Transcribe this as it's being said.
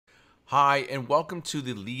Hi, and welcome to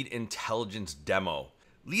the Lead Intelligence demo.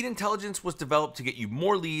 Lead Intelligence was developed to get you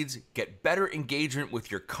more leads, get better engagement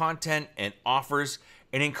with your content and offers,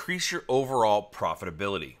 and increase your overall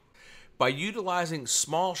profitability. By utilizing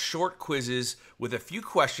small, short quizzes with a few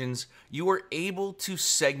questions, you are able to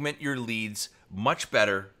segment your leads much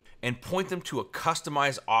better and point them to a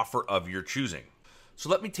customized offer of your choosing. So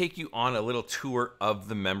let me take you on a little tour of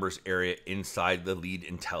the members area inside the Lead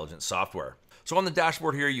Intelligence software. So on the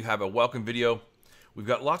dashboard here, you have a welcome video. We've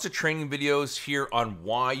got lots of training videos here on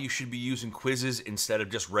why you should be using quizzes instead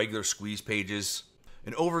of just regular squeeze pages,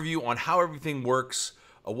 an overview on how everything works,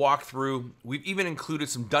 a walkthrough. We've even included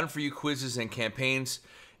some done-for-you quizzes and campaigns,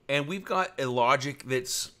 and we've got a logic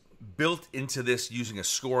that's built into this using a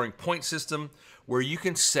scoring point system where you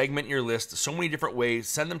can segment your list so many different ways,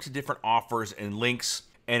 send them to different offers and links,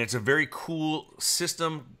 and it's a very cool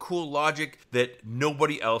system, cool logic that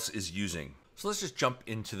nobody else is using. So let's just jump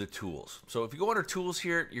into the tools. So if you go under tools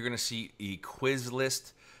here, you're gonna see a quiz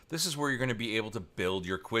list. This is where you're gonna be able to build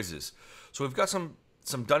your quizzes. So we've got some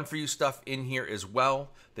done for you stuff in here as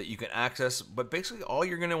well that you can access, but basically all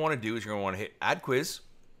you're gonna wanna do is you're gonna wanna hit add quiz.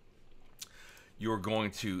 You're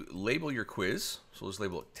going to label your quiz. So let's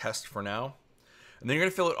label it test for now. And then you're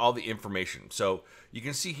gonna fill out all the information. So you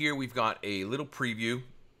can see here, we've got a little preview.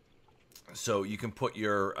 So you can put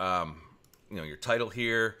your, your title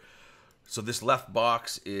here. So this left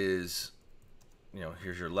box is,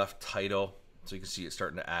 here's your left title. So you can see it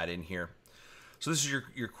starting to add in here. So this is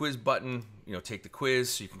your quiz button, take the quiz.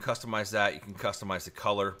 So you can customize that. You can customize the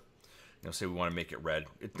color. Say we want to make it red.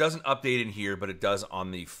 It doesn't update in here, but it does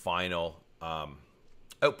on the final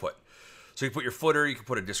output. So you put your footer, you can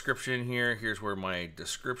put a description in here. Here's where my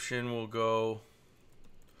description will go.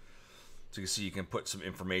 So you can see you can put some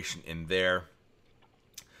information in there.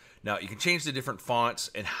 Now you can change the different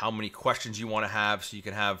fonts and how many questions you want to have. So you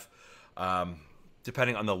can have,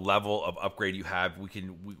 depending on the level of upgrade you have,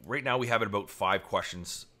 right now we have it about 5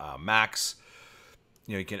 questions max.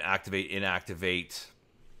 You can activate, inactivate.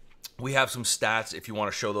 We have some stats if you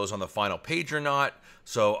want to show those on the final page or not.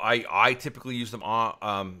 So I typically use them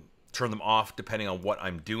on, turn them off depending on what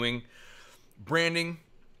I'm doing. Branding.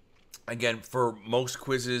 Again, for most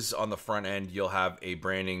quizzes on the front end, you'll have a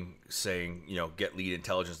branding saying,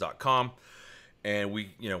 getleadintelligence.com, and we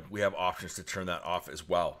have options to turn that off as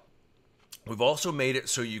well. We've also made it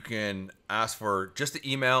so you can ask for just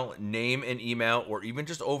the email, name and email, or even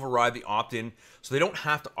just override the opt-in, so they don't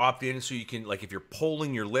have to opt in. So you can, like, if you're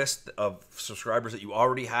polling your list of subscribers that you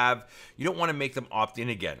already have, you don't want to make them opt in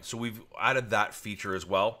again. So we've added that feature as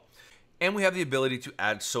well, and we have the ability to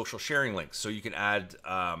add social sharing links. So you can add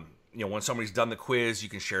when somebody's done the quiz, you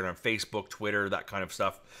can share it on Facebook, Twitter, that kind of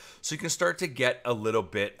stuff. So you can start to get a little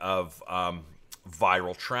bit of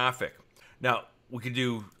viral traffic. Now, we can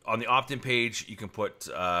do, on the opt-in page, you can put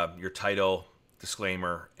your title,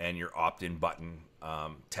 disclaimer, and your opt-in button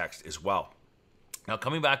text as well. Now,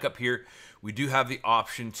 coming back up here, we do have the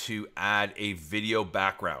option to add a video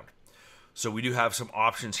background. So we do have some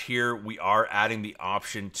options here. We are adding the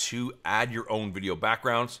option to add your own video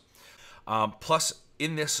backgrounds. Plus,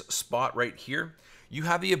 in this spot right here, you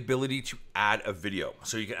have the ability to add a video.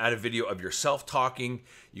 So you can add a video of yourself talking,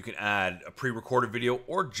 you can add a pre-recorded video,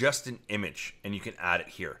 or just an image, and you can add it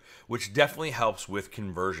here, which definitely helps with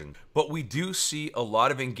conversion. But we do see a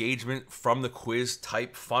lot of engagement from the quiz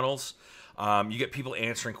type funnels. You get people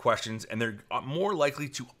answering questions, and they're more likely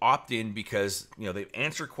to opt in because they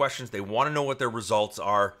answer questions, they want to know what their results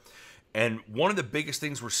are. And one of the biggest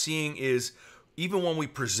things we're seeing is even when we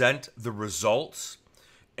present the results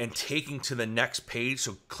and taking to the next page,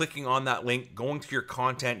 so clicking on that link, going to your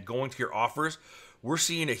content, going to your offers, we're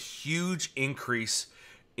seeing a huge increase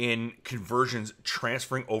in conversions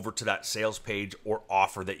transferring over to that sales page or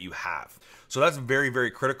offer that you have. So that's very, very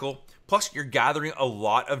critical. Plus, you're gathering a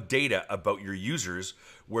lot of data about your users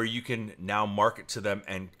where you can now market to them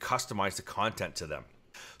and customize the content to them.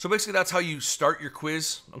 So basically, that's how you start your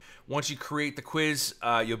quiz. Once you create the quiz,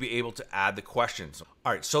 you'll be able to add the questions.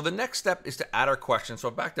 All right, so the next step is to add our questions. So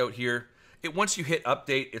I backed out here. Once you hit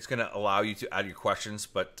update, it's gonna allow you to add your questions,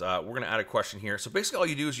 but we're gonna add a question here. So basically all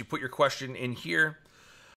you do is you put your question in here,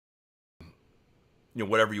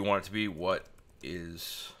 whatever you want it to be. What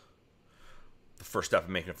is the first step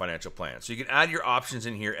in making a financial plan? So you can add your options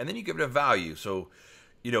in here, and then you give it a value. So,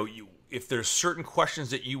 if there's certain questions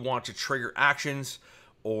that you want to trigger actions,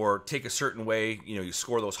 or take a certain way, you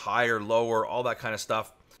score those higher, lower, all that kind of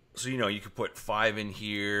stuff. So, you could put 5 in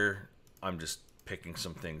here. I'm just picking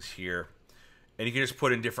some things here. And you can just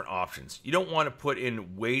put in different options. You don't want to put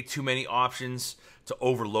in way too many options to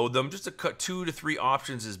overload them. Just to cut 2 to 3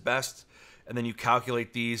 options is best. and then you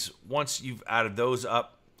calculate these. Once you've added those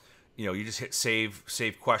up, you just hit save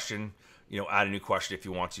question, add a new question if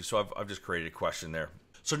you want to. So I've just created a question there.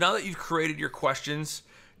 So now that you've created your questions,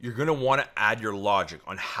 you're going to want to add your logic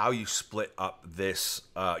on how you split up this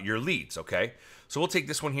your leads, okay? So we'll take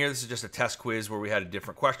this one here. This is just a test quiz where we had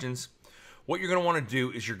different questions. What you're going to want to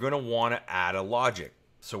do is you're going to want to add a logic.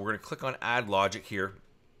 So we're going to click on add logic here.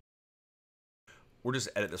 We'll just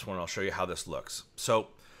edit this one and I'll show you how this looks. So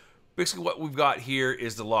basically what we've got here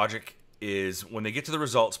is the logic is when they get to the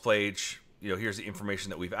results page, here's the information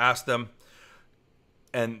that we've asked them.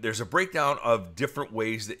 And there's a breakdown of different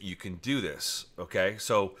ways that you can do this, okay?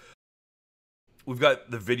 So we've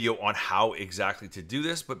got the video on how exactly to do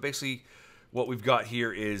this, but basically what we've got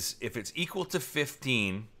here is if it's equal to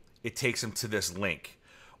 15, it takes them to this link.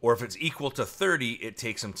 Or if it's equal to 30, it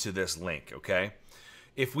takes them to this link, okay?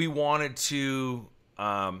 If we wanted to,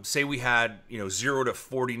 say we had, 0 to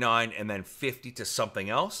 49 and then 50 to something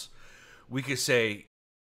else, we could say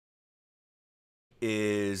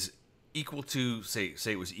is equal to, say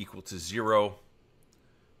it was equal to 0,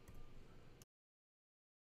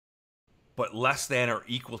 but less than or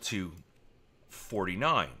equal to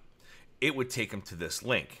 49. It would take them to this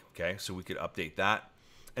link, okay? So we could update that.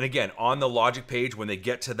 And again, on the logic page, when they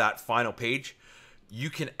get to that final page, you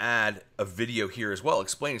can add a video here as well,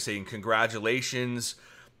 explaining, saying, congratulations,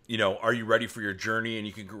 are you ready for your journey? And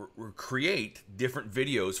you can create different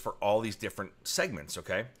videos for all these different segments,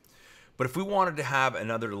 okay? But if we wanted to have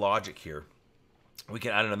another logic here, we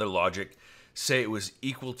can add another logic. Say it was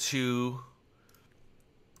equal to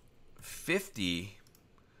 50,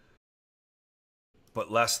 but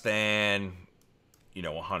less than,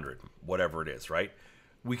 100, whatever it is, right?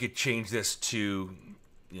 We could change this to,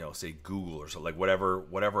 say Google or something, like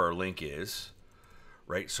whatever our link is,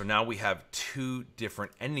 right? So now we have two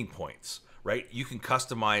different ending points, right? You can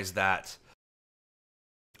customize that.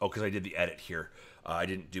 Oh, because I did the edit here. I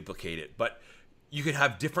didn't duplicate it, but you could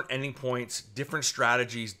have different ending points, different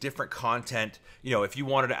strategies, different content. If you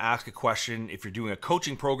wanted to ask a question, if you're doing a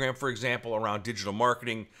coaching program, for example, around digital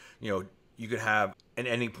marketing, you could have an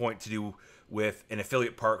ending point to do with an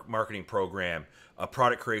affiliate marketing program, a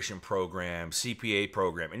product creation program, CPA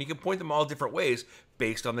program, and you can point them all different ways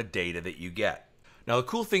based on the data that you get. Now, the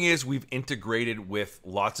cool thing is we've integrated with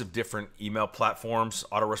lots of different email platforms,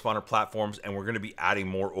 autoresponder platforms, and we're going to be adding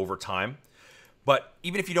more over time. But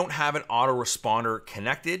even if you don't have an autoresponder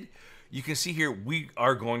connected, you can see here we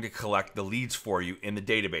are going to collect the leads for you in the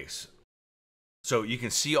database. So you can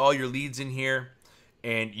see all your leads in here,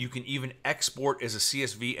 and you can even export as a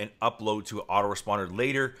CSV and upload to an autoresponder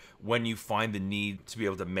later when you find the need to be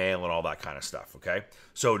able to mail and all that kind of stuff, okay?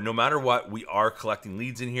 So no matter what, we are collecting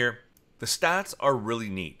leads in here. The stats are really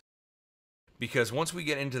neat because once we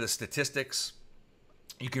get into the statistics,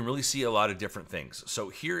 you can really see a lot of different things. So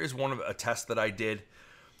here is one of a test that I did.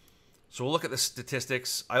 So we'll look at the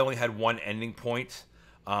statistics. I only had one ending point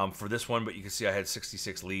for this one, but you can see I had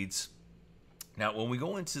 66 leads. Now, when we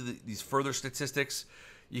go into these further statistics,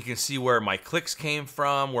 you can see where my clicks came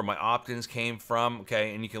from, where my opt-ins came from,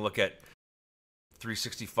 okay? And you can look at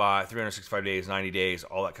 365 days, 90 days,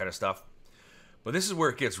 all that kind of stuff. But this is where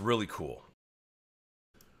it gets really cool.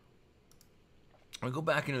 When we go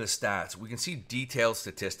back into the stats, we can see detailed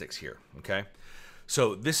statistics here, okay?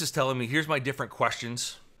 So this is telling me, here's my different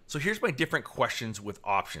questions. So here's my different questions with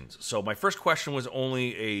options. So my first question was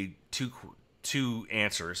only a two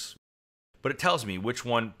answers, but it tells me which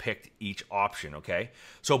one picked each option, okay?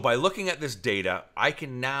 So by looking at this data, I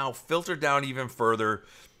can now filter down even further,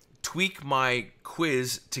 tweak my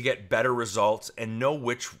quiz to get better results and know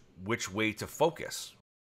which way to focus.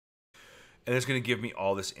 And it's going to give me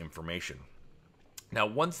all this information. Now,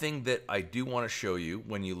 one thing that I do want to show you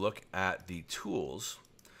when you look at the tools,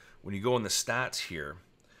 when you go in the stats here,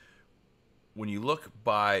 when you look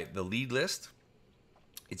by the lead list,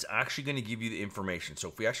 it's actually going to give you the information. So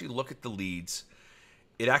if we actually look at the leads,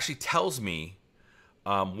 it actually tells me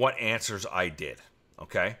what answers I did,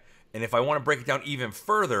 okay? And if I want to break it down even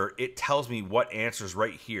further, it tells me what answers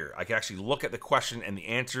right here. I can actually look at the question and the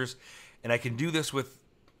answers, and I can do this with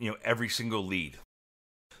every single lead.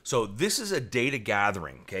 So this is a data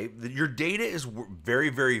gathering, okay? Your data is very,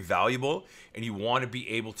 very valuable, and you want to be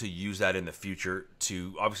able to use that in the future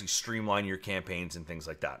to obviously streamline your campaigns and things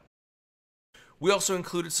like that. We also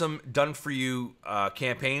included some done-for-you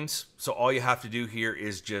campaigns. So all you have to do here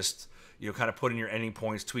is just kind of put in your ending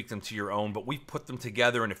points, tweak them to your own, but we put them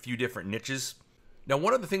together in a few different niches. Now,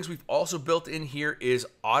 one of the things we've also built in here is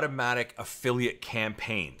automatic affiliate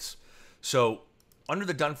campaigns. So under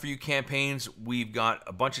the done for you campaigns, we've got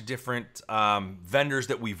a bunch of different vendors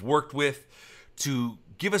that we've worked with to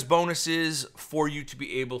give us bonuses for you to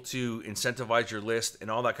be able to incentivize your list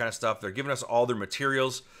and all that kind of stuff. They're giving us all their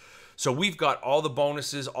materials. So we've got all the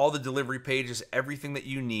bonuses, all the delivery pages, everything that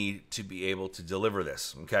you need to be able to deliver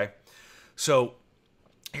this, okay? So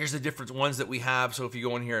here's the different ones that we have. So if you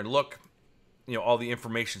go in here and look, you know, all the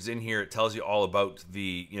information's in here. It tells you all about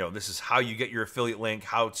the, you know, this is how you get your affiliate link,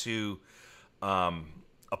 how to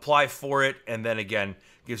apply for it, and then again,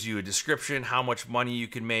 gives you a description, how much money you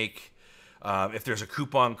can make, if there's a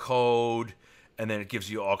coupon code, and then it gives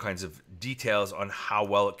you all kinds of details on how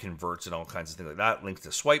well it converts and all kinds of things like that. Links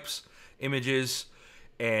to swipes, images,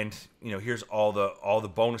 and you know, here's all the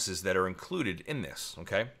bonuses that are included in this.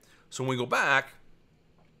 Okay, so when we go back,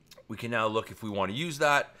 we can now look if we want to use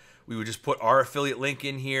that. We would just put our affiliate link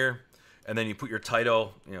in here, and then you put your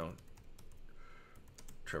title, you know,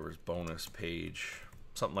 Trevor's bonus page,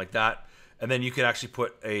 something like that. And then you can actually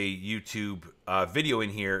put a YouTube video in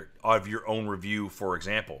here of your own review, for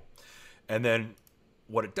example. And then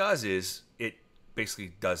what it does is it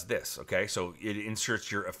basically does this, okay? So it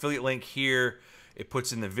inserts your affiliate link here. It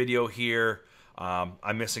puts in the video here.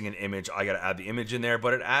 I'm missing an image. I got to add the image in there,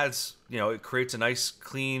 but it adds, you know, it creates a nice,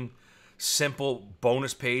 clean, simple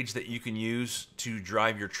bonus page that you can use to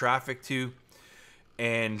drive your traffic to.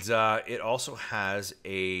 And it also has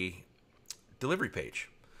a delivery page.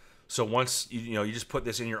 So once you just put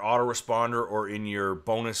this in your autoresponder or in your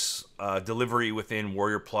bonus delivery within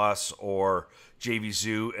Warrior Plus or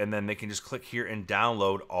JVZoo, and then they can just click here and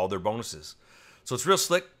download all their bonuses. So it's real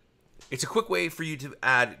slick. It's a quick way for you to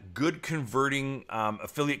add good converting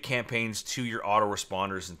affiliate campaigns to your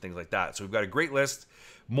autoresponders and things like that. So we've got a great list.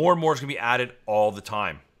 More and more is going to be added all the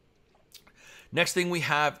time. Next thing we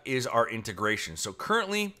have is our integration. So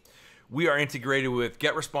currently we are integrated with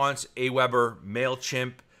GetResponse, Aweber,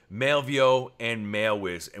 MailChimp, Mailvio, and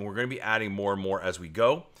MailWiz, and we're going to be adding more and more as we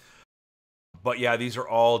go. But yeah, these are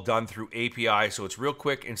all done through API, so it's real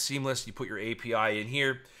quick and seamless. You put your API in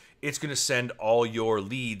here, it's going to send all your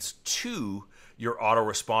leads to your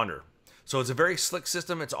autoresponder. So it's a very slick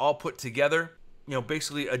system. It's all put together. You know,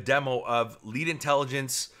 basically a demo of lead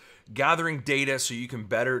intelligence, gathering data so you can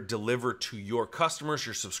better deliver to your customers,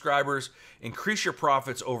 your subscribers, increase your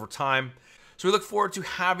profits over time. So we look forward to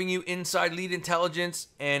having you inside Lead Intelligence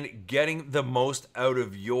and getting the most out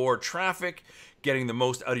of your traffic, getting the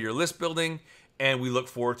most out of your list building, and we look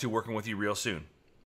forward to working with you real soon.